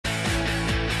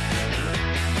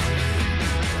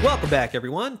Welcome back,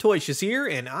 everyone. Toyshiz here,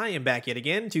 and I am back yet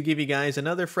again to give you guys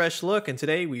another fresh look. And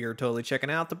today we are totally checking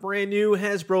out the brand new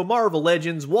Hasbro Marvel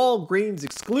Legends Walgreens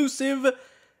exclusive,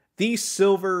 the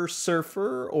Silver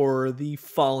Surfer, or the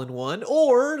Fallen One,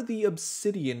 or the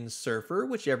Obsidian Surfer,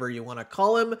 whichever you want to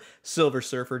call him. Silver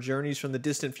Surfer journeys from the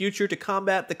distant future to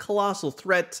combat the colossal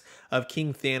threat of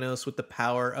King Thanos with the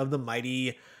power of the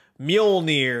mighty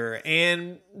Mjolnir.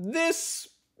 And this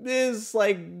is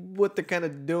like what they're kind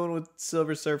of doing with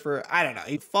Silver Surfer. I don't know.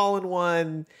 He's Fallen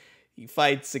One. He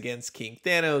fights against King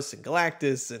Thanos and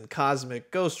Galactus and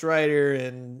Cosmic Ghost Rider.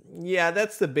 And yeah,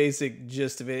 that's the basic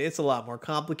gist of it. It's a lot more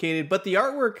complicated, but the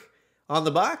artwork on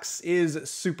the box is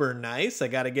super nice. I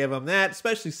got to give them that,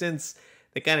 especially since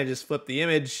they kind of just flip the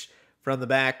image from the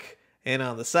back and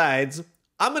on the sides.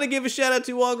 I'm going to give a shout out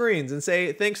to Walgreens and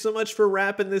say thanks so much for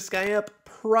wrapping this guy up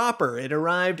proper. It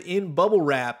arrived in bubble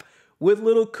wrap with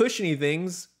little cushiony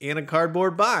things in a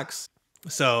cardboard box.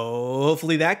 So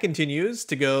hopefully that continues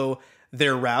to go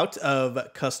their route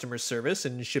of customer service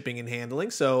and shipping and handling.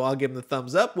 So I'll give them the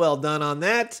thumbs up. Well done on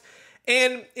that.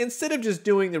 And instead of just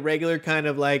doing the regular kind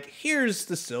of like, here's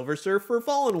the Silver Surfer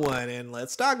Fallen One and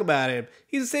let's talk about him.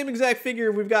 He's the same exact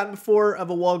figure we've gotten before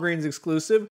of a Walgreens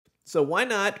exclusive. So why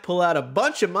not pull out a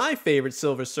bunch of my favorite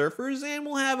Silver Surfers and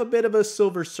we'll have a bit of a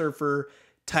Silver Surfer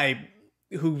type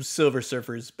who Silver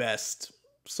Surfer's best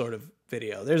sort of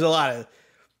video. There's a lot of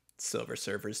Silver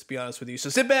Surfers, to be honest with you. So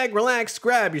sit back, relax,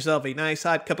 grab yourself a nice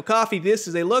hot cup of coffee. This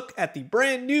is a look at the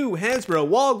brand new Hasbro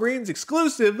Walgreens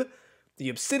exclusive, the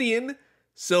Obsidian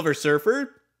Silver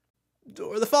Surfer,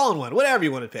 or the Fallen One, whatever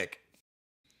you want to pick.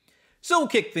 So we'll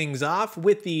kick things off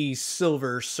with the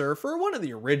Silver Surfer, one of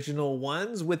the original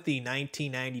ones with the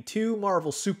 1992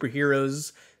 Marvel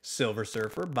Superheroes Silver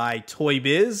Surfer by Toy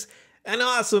Biz. An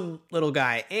awesome little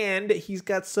guy, and he's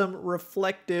got some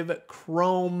reflective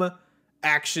chrome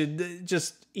action that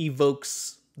just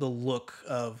evokes the look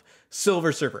of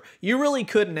Silver Surfer. You really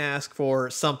couldn't ask for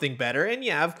something better, and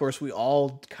yeah, of course, we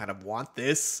all kind of want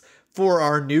this for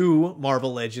our new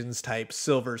Marvel Legends type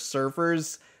Silver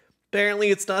Surfers. Apparently,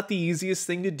 it's not the easiest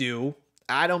thing to do.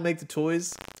 I don't make the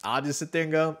toys. I'll just sit there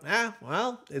and go,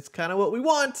 well, it's kind of what we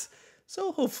want.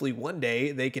 So hopefully one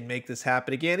day they can make this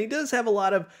happen again. He does have a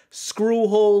lot of screw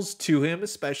holes to him,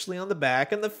 especially on the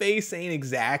back, and the face ain't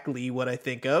exactly what I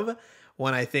think of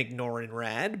when I think Norrin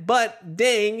Rad. But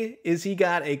dang, is he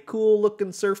got a cool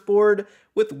looking surfboard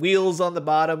with wheels on the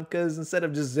bottom, because instead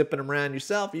of just zipping him around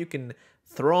yourself, you can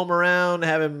throw him around,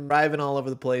 have him driving all over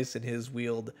the place in his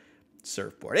wheeled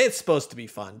surfboard. It's supposed to be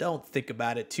fun. Don't think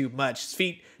about it too much. His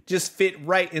feet just fit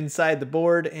right inside the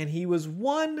board, and he was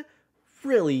one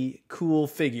really cool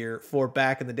figure for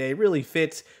back in the day. Really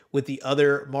fits with the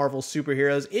other Marvel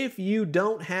superheroes. If you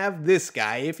don't have this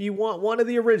guy, if you want one of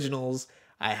the originals,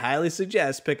 I highly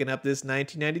suggest picking up this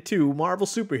 1992 Marvel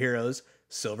Superheroes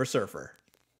Silver Surfer.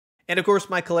 And of course,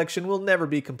 my collection will never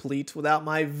be complete without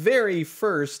my very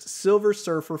first Silver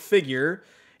Surfer figure.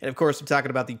 And of course, I'm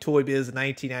talking about the Toy Biz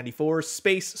 1994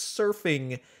 Space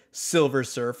Surfing Silver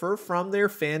Surfer from their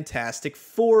Fantastic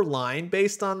Four line,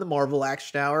 based on the Marvel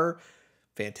Action Hour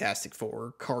Fantastic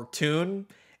Four cartoon.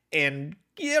 And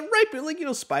yeah, right, like, you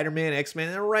know, Spider-Man,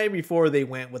 X-Men, right before they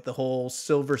went with the whole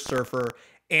Silver Surfer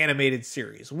animated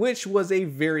series, which was a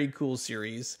very cool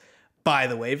series, by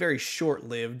the way, very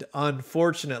short-lived,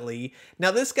 unfortunately.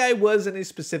 Now, this guy was in a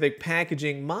specific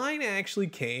packaging. Mine actually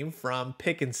came from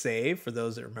Pick and Save, for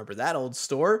those that remember that old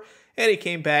store, and it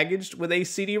came packaged with a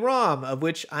CD-ROM, of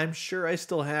which I'm sure I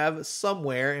still have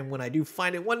somewhere, and when I do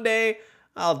find it one day,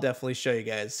 I'll definitely show you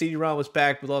guys. CD-ROM was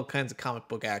packed with all kinds of comic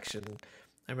book action.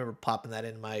 I remember popping that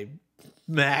in my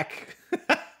Mac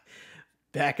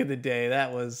back in the day.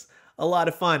 That was a lot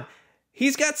of fun.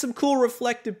 He's got some cool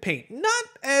reflective paint. Not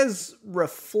as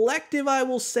reflective, I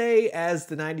will say, as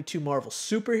the 92 Marvel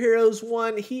Superheroes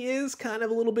one. He is kind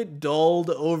of a little bit dulled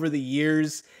over the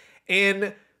years.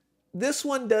 And this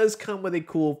one does come with a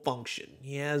cool function.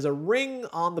 He has a ring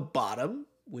on the bottom,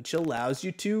 which allows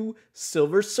you to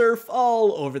Silver Surf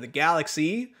all over the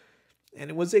galaxy. And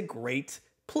it was a great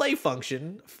play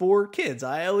function for kids.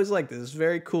 I always liked this. It's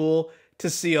very cool to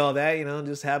see all that, you know,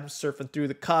 just have them surfing through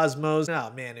the cosmos.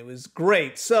 Oh man, it was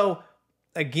great. So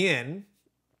again,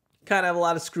 kind of have a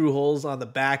lot of screw holes on the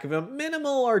back of him.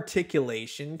 Minimal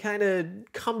articulation, kind of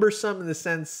cumbersome in the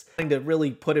sense to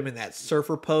really put him in that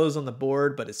surfer pose on the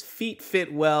board, but his feet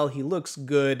fit well. He looks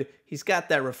good. He's got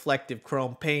that reflective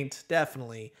chrome paint.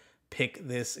 Definitely pick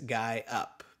this guy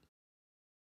up.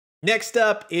 Next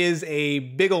up is a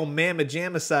big ol' mamma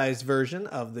jamma sized version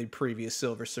of the previous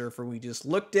Silver Surfer we just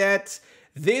looked at.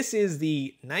 This is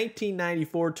the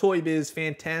 1994 Toy Biz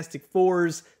Fantastic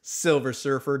Fours Silver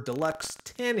Surfer Deluxe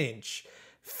 10-inch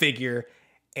figure.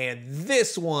 And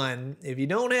this one, if you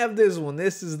don't have this one,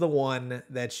 this is the one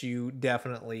that you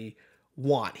definitely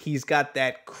want. He's got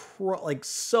that like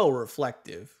so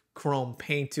reflective chrome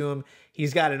paint to him.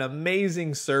 He's got an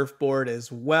amazing surfboard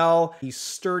as well. He's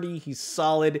sturdy, he's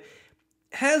solid.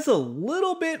 Has a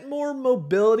little bit more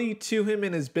mobility to him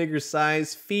in his bigger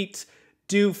size. Feet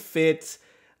do fit.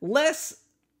 Less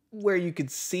where you could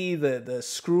see the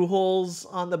screw holes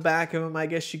on the back of him, I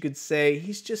guess you could say.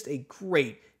 He's just a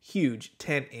great, huge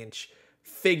 10-inch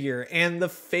figure. And the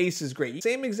face is great.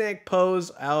 Same exact pose,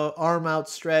 arm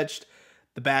outstretched,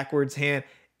 the backwards hand.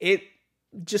 It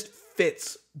just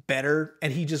fits better,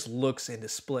 and he just looks and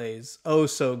displays oh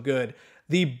so good.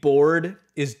 The board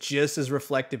is just as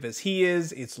reflective as he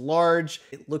is. It's large.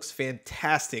 It looks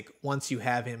fantastic once you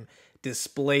have him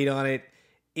displayed on it.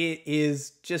 It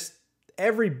is just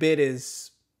every bit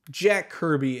as Jack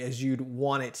Kirby as you'd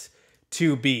want it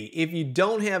to be. If you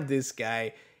don't have this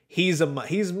guy, he's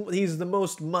the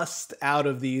most must out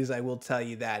of these, I will tell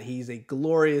you that. He's a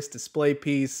glorious display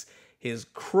piece. His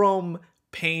chrome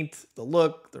paint, the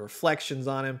look, the reflections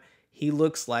on him, he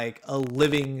looks like a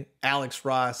living Alex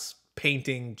Ross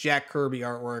painting, Jack Kirby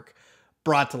artwork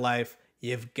brought to life.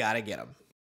 You've got to get him.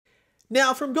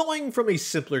 Now, from going from a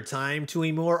simpler time to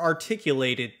a more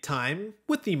articulated time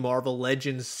with the Marvel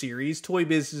Legends series, Toy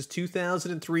Biz's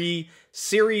 2003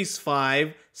 Series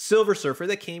 5 Silver Surfer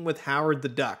that came with Howard the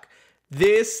Duck.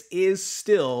 This is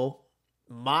still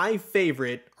my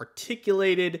favorite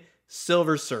articulated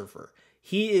Silver Surfer.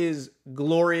 He is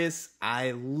glorious.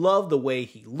 I love the way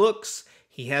he looks.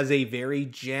 He has a very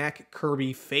Jack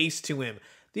Kirby face to him.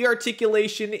 The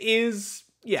articulation is,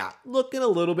 yeah, looking a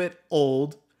little bit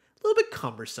old, a little bit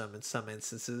cumbersome in some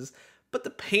instances, but the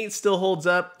paint still holds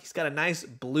up. He's got a nice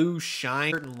blue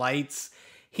shine and lights.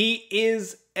 He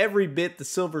is every bit the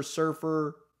Silver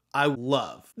Surfer I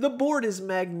love. The board is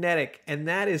magnetic, and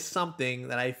that is something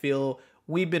that I feel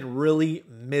we've been really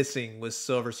missing with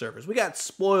Silver Surfers. We got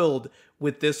spoiled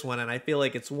with this one, and I feel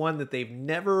like it's one that they've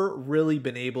never really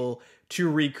been able to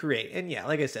recreate. And yeah,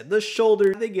 like I said, the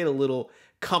shoulders, they get a little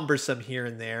cumbersome here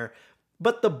and there,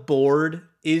 but the board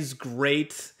is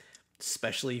great,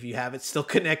 especially if you have it still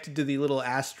connected to the little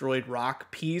asteroid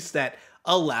rock piece that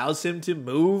allows him to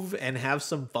move and have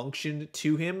some function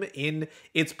to him in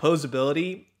its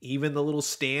posability. Even the little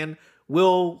stand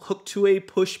will hook to a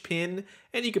push pin,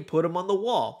 and you can put them on the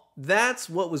wall. That's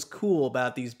what was cool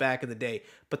about these back in the day.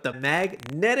 But the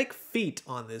magnetic feet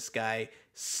on this guy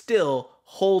still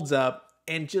holds up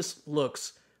and just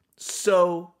looks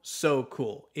so, so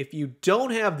cool. If you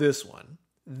don't have this one,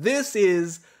 this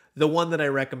is the one that I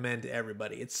recommend to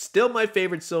everybody. It's still my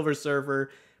favorite Silver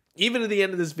Surfer. Even at the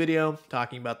end of this video,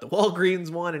 talking about the Walgreens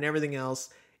one and everything else,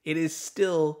 it is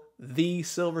still the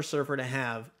Silver Surfer to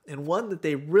have, and one that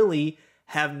they really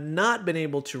have not been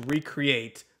able to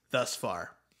recreate thus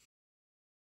far.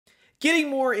 Getting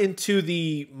more into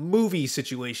the movie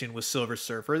situation with Silver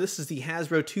Surfer, this is the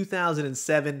Hasbro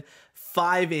 2007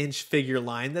 5-inch figure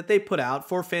line that they put out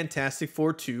for Fantastic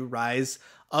Four 2 Rise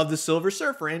of the Silver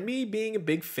Surfer. And me being a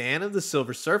big fan of the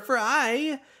Silver Surfer,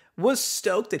 I was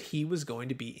stoked that he was going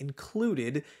to be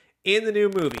included in the new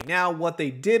movie. Now, what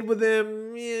they did with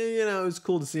him, you know, it was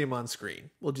cool to see him on screen.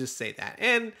 We'll just say that.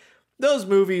 And those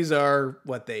movies are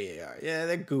what they are. Yeah,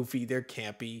 they're goofy, they're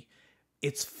campy.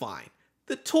 It's fine.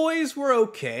 The toys were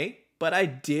okay, but I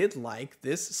did like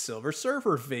this Silver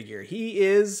Surfer figure. He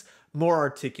is more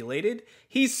articulated.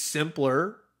 He's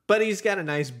simpler, but he's got a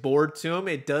nice board to him.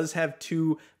 It does have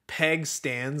 2 peg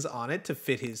stands on it to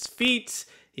fit his feet.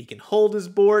 He can hold his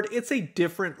board. It's a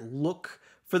different look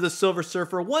for the Silver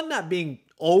Surfer. One not being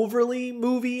overly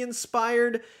movie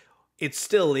inspired, it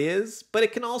still is, but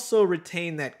it can also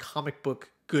retain that comic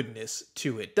book goodness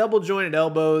to it. Double jointed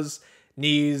elbows,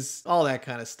 knees, all that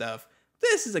kind of stuff.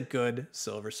 This is a good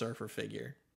Silver Surfer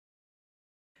figure.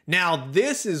 Now,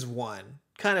 this is one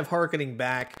kind of harkening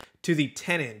back to the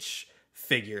 10-inch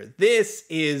figure. This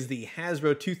is the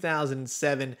Hasbro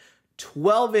 2007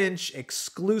 12-inch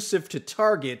exclusive to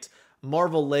Target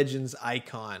Marvel Legends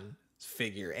icon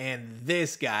figure, and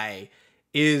this guy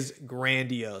is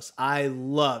grandiose.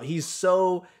 He's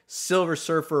so Silver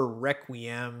Surfer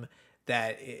Requiem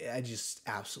that I just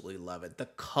absolutely love it. The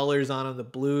colors on him, the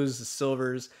blues, the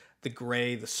silvers, the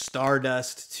gray, the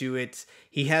stardust to it.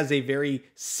 He has a very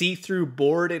see-through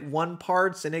board at one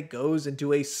parts, and it goes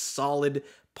into a solid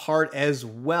part as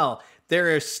well.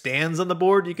 There are stands on the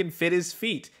board you can fit his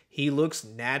feet. He looks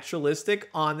naturalistic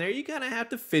on there. You kind of have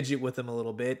to fidget with him a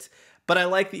little bit, but I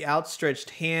like the outstretched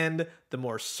hand, the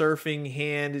more surfing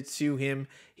hand to him.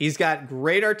 He's got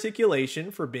great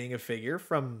articulation for being a figure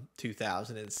from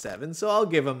 2007, so I'll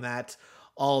give him that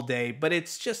all day, but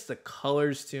it's just the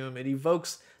colors to him. It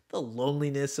evokes the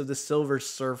loneliness of the Silver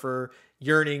Surfer,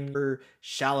 yearning for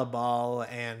Shalabal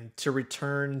and to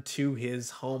return to his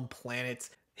home planet.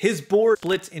 His board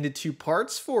splits into two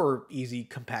parts for easy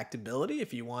compactability.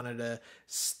 If you wanted to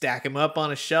stack them up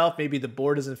on a shelf, maybe the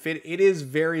board doesn't fit. It is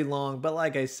very long, but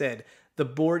like I said, the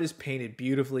board is painted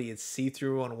beautifully. It's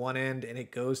see-through on one end and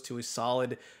it goes to a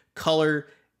solid color.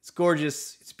 It's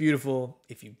gorgeous. It's beautiful.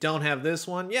 If you don't have this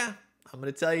one, yeah, I'm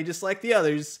going to tell you, just like the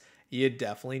others, you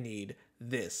definitely need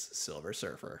this Silver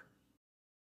Surfer.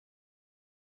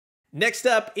 Next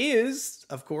up is,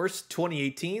 of course,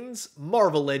 2018's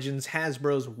Marvel Legends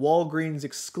Hasbro's Walgreens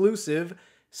exclusive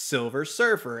Silver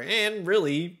Surfer, and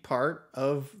really part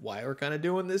of why we're kind of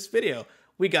doing this video.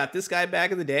 We got this guy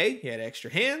back in the day. He had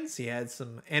extra hands, he had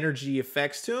some energy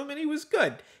effects to him, and he was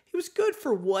good. He was good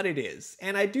for what it is,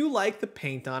 and I do like the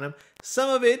paint on him. Some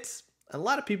of it, a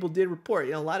lot of people did report,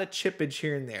 a lot of chippage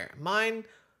here and there. Mine,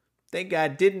 thank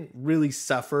God, didn't really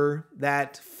suffer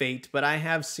that fate, but I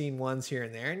have seen ones here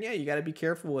and there, and yeah, you got to be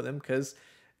careful with them because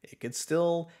it could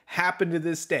still happen to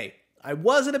this day. I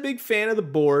wasn't a big fan of the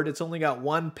board. It's only got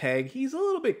one peg. He's a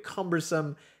little bit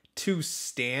cumbersome to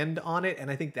stand on it, and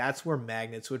I think that's where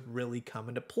magnets would really come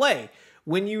into play.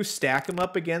 When you stack them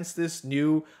up against this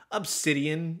new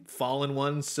Obsidian Fallen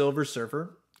One Silver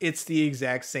Surfer, it's the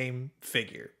exact same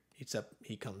figure, except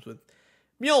he comes with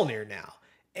Mjolnir now.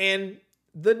 And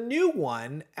the new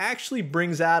one actually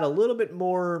brings out a little bit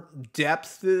more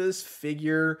depth to this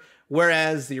figure,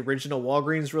 whereas the original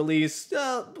Walgreens release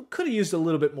could have used a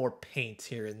little bit more paint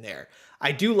here and there.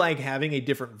 I do like having a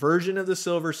different version of the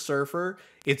Silver Surfer.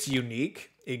 It's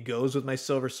unique. It goes with my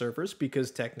Silver Surfers because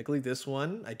technically this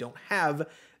one, I don't have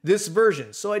this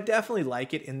version. So I definitely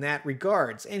like it in that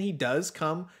regards. And he does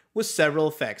come with several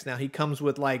effects. Now he comes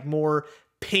with like more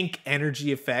pink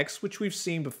energy effects, which we've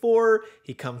seen before.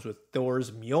 He comes with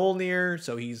Thor's Mjolnir,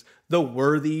 so he's the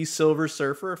worthy Silver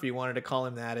Surfer, if you wanted to call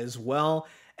him that as well.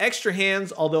 Extra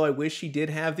hands, although I wish he did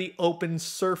have the open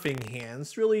surfing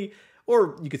hands, really,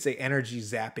 or you could say energy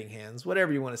zapping hands,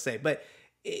 whatever you want to say. But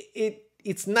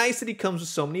it's nice that he comes with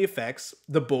so many effects.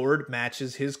 The board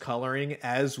matches his coloring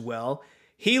as well.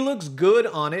 He looks good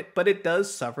on it, but it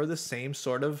does suffer the same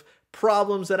sort of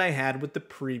problems that I had with the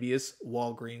previous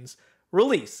Walgreens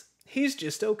release. He's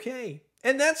just okay.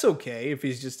 And that's okay if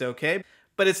he's just okay.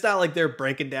 But it's not like they're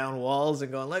breaking down walls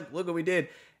and going, look what we did.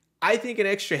 I think an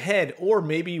extra head or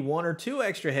maybe one or two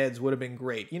extra heads would have been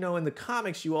great. You know, in the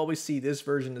comics, you always see this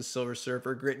version of Silver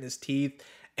Surfer gritting his teeth,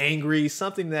 angry,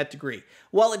 something to that degree.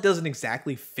 While it doesn't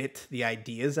exactly fit the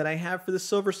ideas that I have for the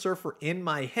Silver Surfer in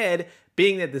my head,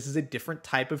 being that this is a different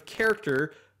type of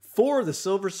character for the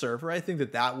Silver Surfer, I think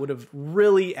that that would have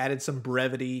really added some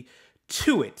brevity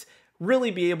to it.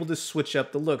 Really be able to switch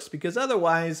up the looks, because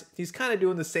otherwise he's kind of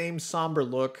doing the same somber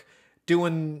look,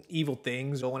 doing evil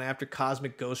things, going after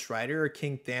Cosmic Ghost Rider or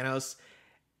King Thanos.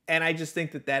 And I just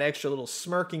think that that extra little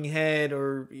smirking head,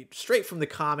 or straight from the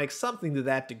comics, something to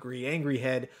that degree, angry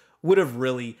head, would have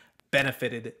really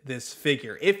benefited this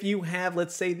figure. If you have,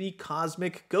 let's say, the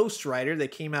Cosmic Ghost Rider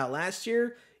that came out last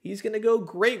year, he's going to go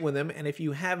great with him. And if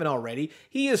you haven't already,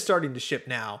 he is starting to ship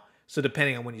now. So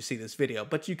depending on when you see this video,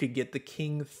 but you could get the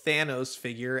King Thanos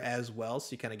figure as well.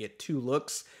 So you kind of get two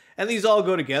looks, and these all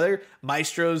go together.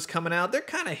 Maestro's coming out. They're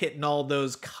kind of hitting all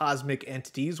those cosmic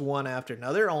entities one after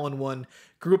another, all in one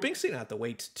grouping. So you don't have to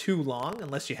wait too long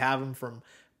unless you have them from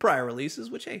prior releases,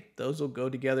 which, hey, those will go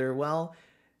together well.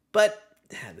 But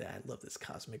I love this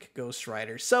Cosmic Ghost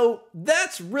Rider. So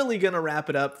that's really going to wrap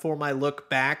it up for my look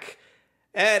back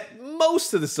at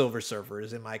most of the Silver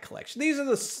Surfers in my collection. These are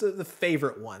the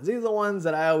favorite ones. These are the ones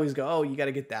that I always go, oh, you got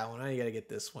to get that one. Oh, you got to get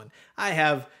this one. I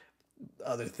have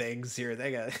other things here.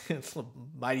 They got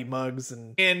Mighty Mugs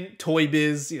and Toy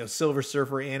Biz, Silver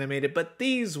Surfer animated. But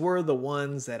these were the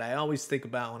ones that I always think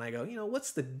about when I go,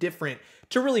 what's the different,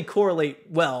 to really correlate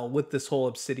well with this whole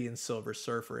Obsidian Silver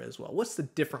Surfer as well. What's the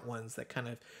different ones that kind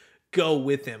of go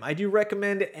with him? I do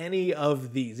recommend any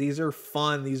of these. These are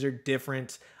fun. These are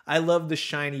different. I love the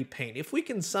shiny paint. If we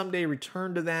can someday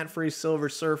return to that for a Silver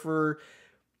Surfer,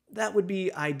 that would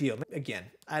be ideal. Again,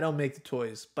 I don't make the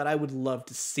toys, but I would love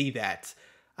to see that.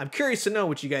 I'm curious to know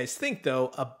what you guys think,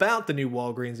 though, about the new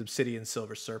Walgreens Obsidian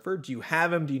Silver Surfer. Do you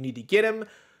have him? Do you need to get him?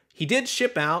 He did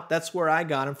ship out. That's where I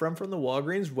got him from the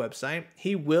Walgreens website.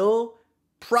 He will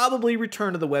probably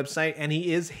return to the website, and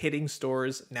he is hitting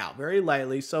stores now very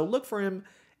lightly, so look for him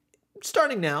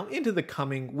starting now into the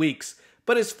coming weeks.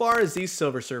 But as far as these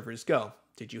Silver Surfers go,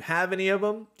 Did you have any of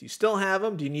them? Do you still have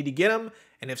them? Do you need to get them?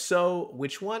 And if so,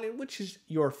 which one? And which is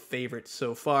your favorite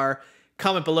so far?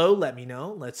 Comment below, let me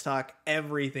know. Let's talk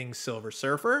everything Silver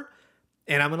Surfer.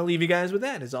 And I'm going to leave you guys with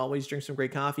that. As always, drink some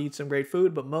great coffee, eat some great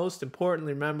food, but most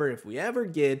importantly, remember, if we ever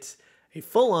get a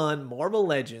full-on Marvel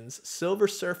Legends Silver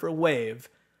Surfer wave,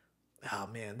 oh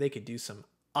man, they could do some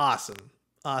awesome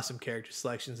character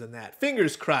selections in that.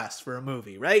 Fingers crossed for a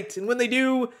movie, right? And when they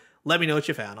do, let me know what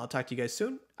you found. I'll talk to you guys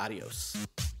soon. Adios.